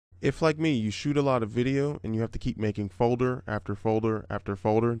If, like me, you shoot a lot of video and you have to keep making folder after folder after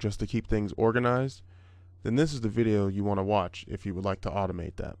folder just to keep things organized, then this is the video you want to watch if you would like to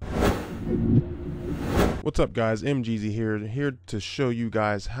automate that. What's up guys, MGZ here to show you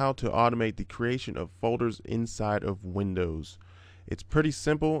guys how to automate the creation of folders inside of Windows. It's pretty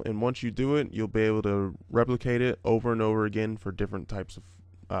simple, and once you do it, you'll be able to replicate it over and over again for different types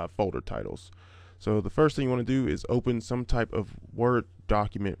of folder titles. So the first thing you want to do is open some type of Word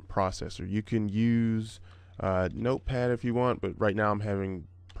document processor. You can use Notepad if you want, but right now I'm having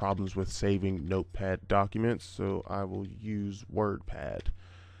problems with saving Notepad documents, so I will use WordPad.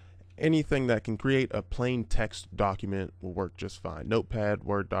 Anything that can create a plain text document will work just fine. Notepad,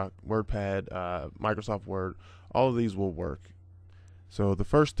 WordPad, Microsoft Word, all of these will work. So the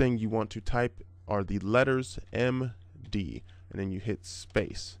first thing you want to type are the letters MD, and then you hit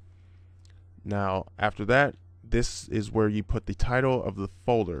space. Now after that, this is where you put the title of the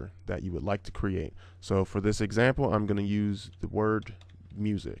folder that you would like to create. So for this example, I'm going to use the word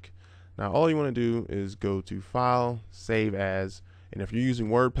music. Now all you want to do is go to File, Save As, and if you're using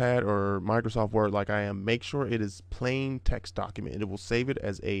WordPad or Microsoft Word like I am, make sure it is plain text document, and it will save it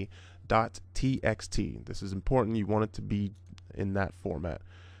as a .txt. This is important. You want it to be in that format.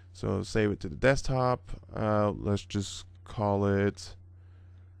 So save it to the desktop. Let's just call it,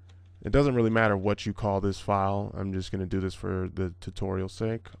 it doesn't really matter what you call this file. I'm just going to do this for the tutorial's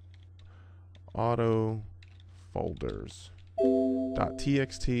sake. Auto folders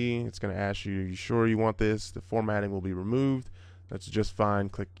 .txt. It's going to ask you, are you sure you want this? The formatting will be removed. That's just fine.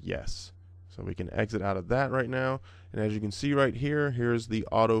 Click yes. So we can exit out of that right now. And as you can see right here, here's the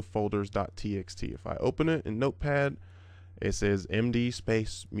auto folders.txt. If I open it in Notepad, it says MD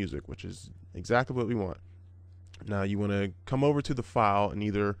space music, which is exactly what we want. Now you want to come over to the file and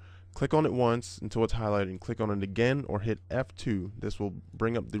either click on it once until it's highlighted and click on it again, or hit F2. This will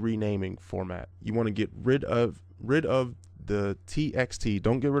bring up the renaming format. You want to get rid of the TXT.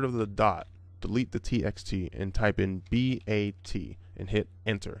 Don't get rid of the dot. Delete the TXT and type in BAT and hit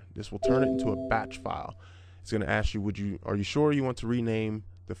enter. This will turn it into a batch file. It's going to ask you, are you sure you want to rename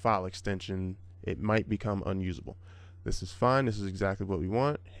the file extension? It might become unusable. This is fine. This is exactly what we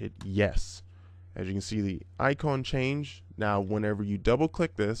want. Hit yes. As you can see, the icon changed. Now whenever you double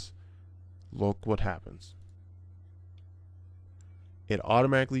click this, look what happens. It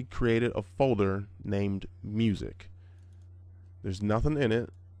automatically created a folder named music. There's nothing in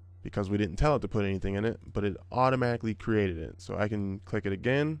it because we didn't tell it to put anything in it, but it automatically created it. So I can click it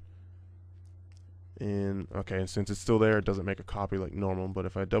again, and okay, since it's still there, it doesn't make a copy like normal, but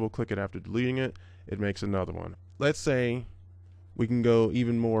if I double click it after deleting it, it makes another one. Let's say we can go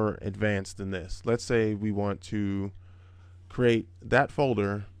even more advanced than this. Let's say we want to create that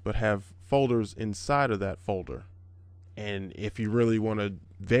folder but have folders inside of that folder. And if you really want to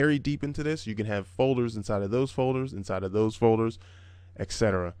very deep into this, you can have folders inside of those folders,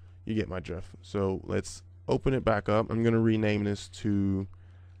 etc. You get my drift. So let's open it back up. I'm going to rename this to,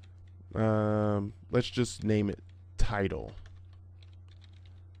 let's just name it title.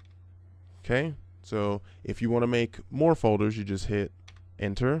 Okay, so if you want to make more folders, you just hit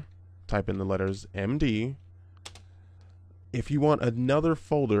enter, type in the letters MD. If you want another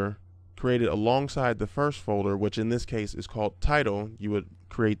folder created alongside the first folder, which in this case is called title, you would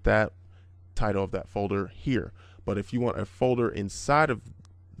create that title of that folder here. But if you want a folder inside of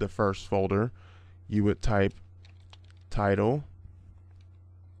the first folder, you would type title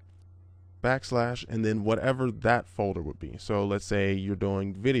 / and then whatever that folder would be. So let's say you're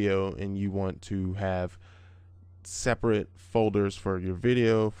doing video and you want to have separate folders for your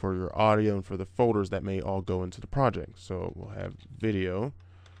video, for your audio, and for the folders that may all go into the project. So we'll have video,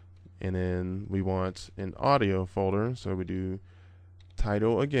 and then we want an audio folder, so we do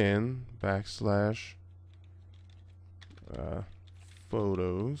title again /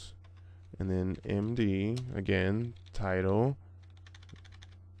 photos, and then MD again, title.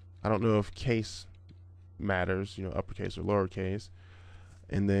 I don't know if case matters, you know, uppercase or lowercase.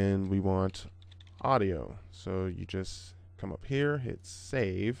 And then we want audio, so you just come up here, hit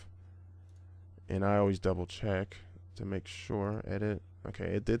save, and I always double check to make sure. Edit. Okay,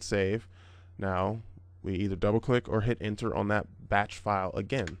 it did save. Now we either double click or hit enter on that batch file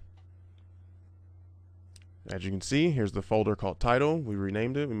again. As you can see, here's the folder called title. We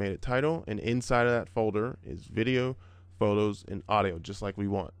renamed it, we made it title, and inside of that folder is video, photos, and audio, just like we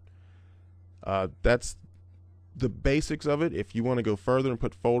want. That's the basics of it. If you want to go further and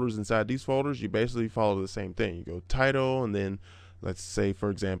put folders inside these folders, you basically follow the same thing. You go title, and then let's say,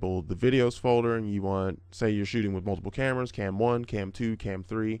 for example, the videos folder, and you want, say you're shooting with multiple cameras, cam 1, cam 2, cam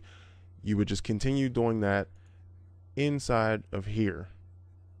 3. You would just continue doing that inside of here.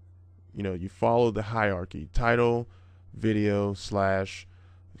 you follow the hierarchy: title, video slash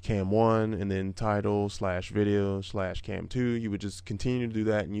cam 1, and then title slash video slash cam 2. You would just continue to do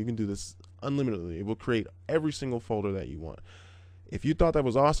that, and you can do this unlimitedly. It will create every single folder that you want. If you thought that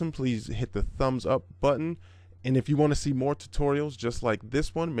was awesome, please hit the thumbs up button. And if you want to see more tutorials just like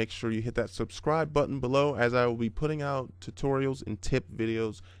this one, make sure you hit that subscribe button below, as I will be putting out tutorials and tip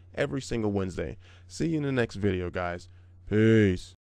videos every single Wednesday. See you in the next video, guys. Peace.